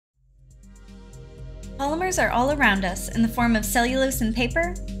Polymers are all around us in the form of cellulose and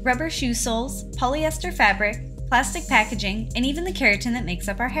paper, rubber shoe soles, polyester fabric, plastic packaging, and even the keratin that makes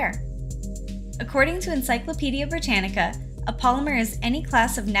up our hair. According to Encyclopedia Britannica, a polymer is any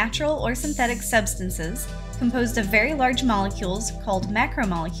class of natural or synthetic substances composed of very large molecules called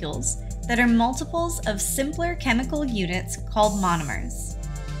macromolecules that are multiples of simpler chemical units called monomers.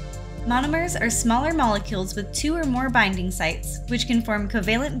 Monomers are smaller molecules with 2 or more binding sites, which can form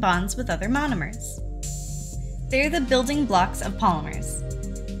covalent bonds with other monomers. They are the building blocks of polymers.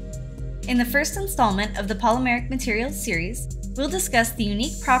 In the first installment of the Polymeric Materials series, we'll discuss the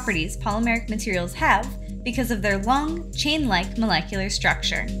unique properties polymeric materials have because of their long, chain-like molecular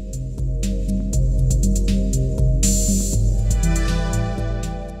structure.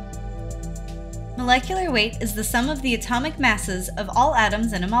 Molecular weight is the sum of the atomic masses of all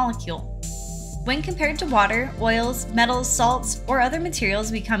atoms in a molecule. When compared to water, oils, metals, salts, or other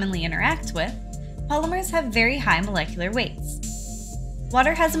materials we commonly interact with, polymers have very high molecular weights.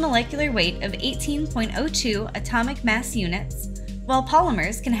 Water has a molecular weight of 18.02 atomic mass units, while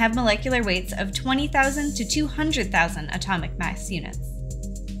polymers can have molecular weights of 20,000 to 200,000 atomic mass units.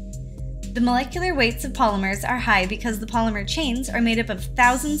 The molecular weights of polymers are high because the polymer chains are made up of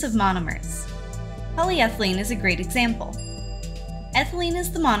thousands of monomers. Polyethylene is a great example. Ethylene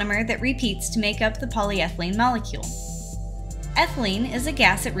is the monomer that repeats to make up the polyethylene molecule. Ethylene is a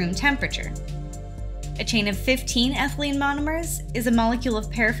gas at room temperature. A chain of 15 ethylene monomers is a molecule of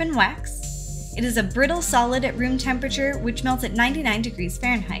paraffin wax. It is a brittle solid at room temperature which melts at 99 degrees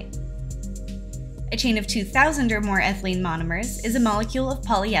Fahrenheit. A chain of 2,000 or more ethylene monomers is a molecule of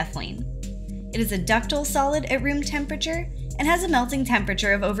polyethylene. It is a ductile solid at room temperature and has a melting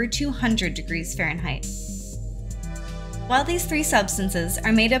temperature of over 200 degrees Fahrenheit. While these 3 substances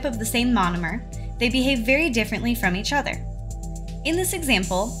are made up of the same monomer, they behave very differently from each other. In this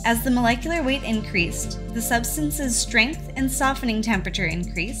example, as the molecular weight increased, the substance's strength and softening temperature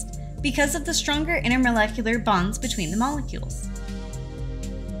increased because of the stronger intermolecular bonds between the molecules.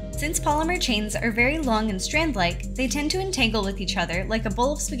 Since polymer chains are very long and strand-like, they tend to entangle with each other like a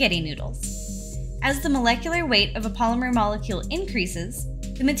bowl of spaghetti noodles. As the molecular weight of a polymer molecule increases,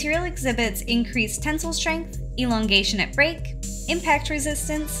 the material exhibits increased tensile strength, elongation at break, impact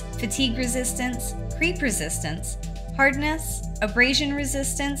resistance, fatigue resistance, creep resistance, hardness, abrasion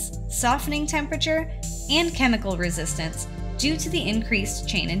resistance, softening temperature, and chemical resistance due to the increased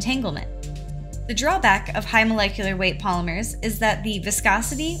chain entanglement. The drawback of high molecular weight polymers is that the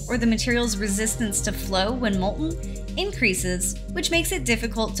viscosity, or the material's resistance to flow when molten, increases, which makes it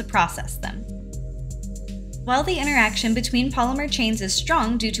difficult to process them. While the interaction between polymer chains is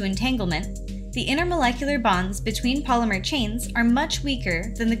strong due to entanglement, the intermolecular bonds between polymer chains are much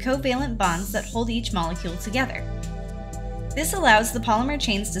weaker than the covalent bonds that hold each molecule together. This allows the polymer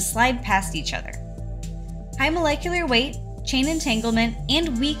chains to slide past each other. High molecular weight, chain entanglement,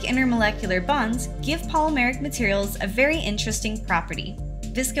 and weak intermolecular bonds give polymeric materials a very interesting property: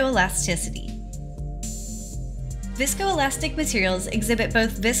 viscoelasticity. Viscoelastic materials exhibit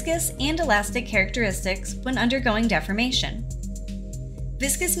both viscous and elastic characteristics when undergoing deformation.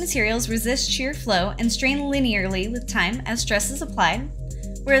 Viscous materials resist shear flow and strain linearly with time as stress is applied,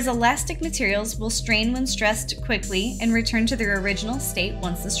 whereas elastic materials will strain when stressed quickly and return to their original state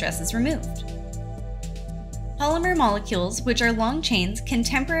once the stress is removed. Polymer molecules, which are long chains, can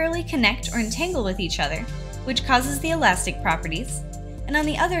temporarily connect or entangle with each other, which causes the elastic properties, and on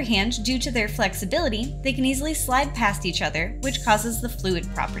the other hand, due to their flexibility, they can easily slide past each other, which causes the fluid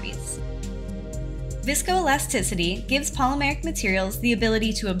properties. Viscoelasticity gives polymeric materials the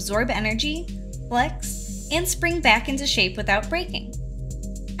ability to absorb energy, flex, and spring back into shape without breaking.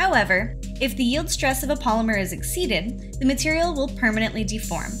 However, if the yield stress of a polymer is exceeded, the material will permanently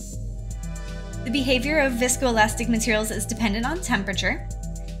deform. The behavior of viscoelastic materials is dependent on temperature.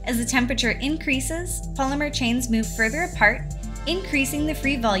 As the temperature increases, polymer chains move further apart, increasing the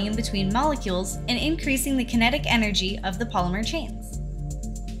free volume between molecules and increasing the kinetic energy of the polymer chains.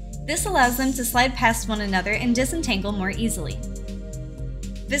 This allows them to slide past one another and disentangle more easily.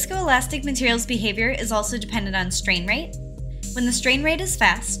 Viscoelastic materials' behavior is also dependent on strain rate. When the strain rate is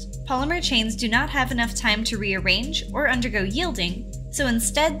fast, polymer chains do not have enough time to rearrange or undergo yielding, so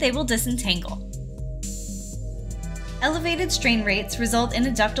instead they will disentangle. Elevated strain rates result in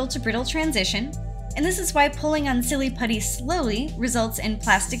a ductile to brittle transition, and this is why pulling on silly putty slowly results in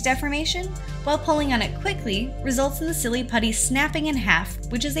plastic deformation, while pulling on it quickly results in the silly putty snapping in half,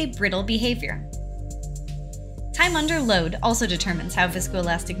 which is a brittle behavior. Time under load also determines how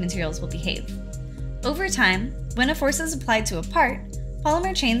viscoelastic materials will behave. Over time, when a force is applied to a part,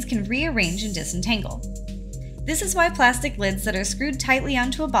 polymer chains can rearrange and disentangle. This is why plastic lids that are screwed tightly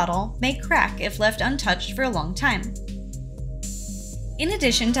onto a bottle may crack if left untouched for a long time. In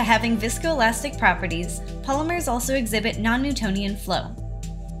addition to having viscoelastic properties, polymers also exhibit non-Newtonian flow.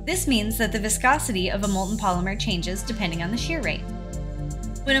 This means that the viscosity of a molten polymer changes depending on the shear rate.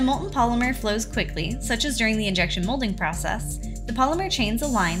 When a molten polymer flows quickly, such as during the injection molding process, the polymer chains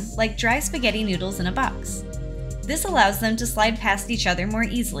align like dry spaghetti noodles in a box. This allows them to slide past each other more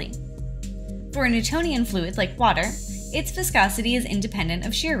easily. For a Newtonian fluid like water, its viscosity is independent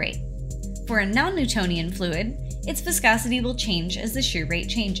of shear rate. For a non-Newtonian fluid, its viscosity will change as the shear rate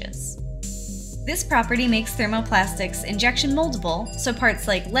changes. This property makes thermoplastics injection moldable, so parts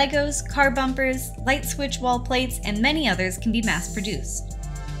like Legos, car bumpers, light switch wall plates, and many others can be mass-produced.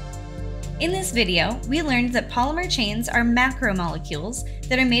 In this video, we learned that polymer chains are macromolecules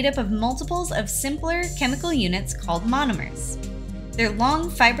that are made up of multiples of simpler chemical units called monomers. Their long,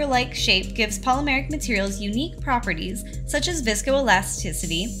 fiber-like shape gives polymeric materials unique properties such as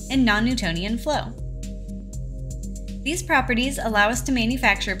viscoelasticity and non-Newtonian flow. These properties allow us to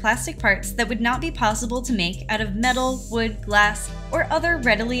manufacture plastic parts that would not be possible to make out of metal, wood, glass, or other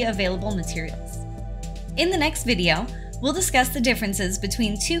readily available materials. In the next video, we'll discuss the differences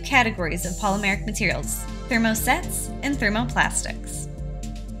between two categories of polymeric materials, thermosets and thermoplastics.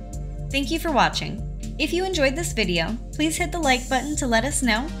 Thank you for watching. If you enjoyed this video, please hit the like button to let us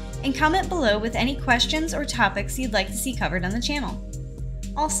know and comment below with any questions or topics you'd like to see covered on the channel.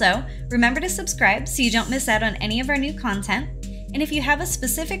 Also, remember to subscribe so you don't miss out on any of our new content, and if you have a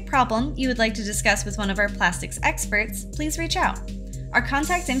specific problem you would like to discuss with one of our plastics experts, please reach out. Our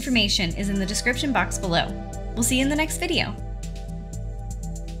contact information is in the description box below. We'll see you in the next video.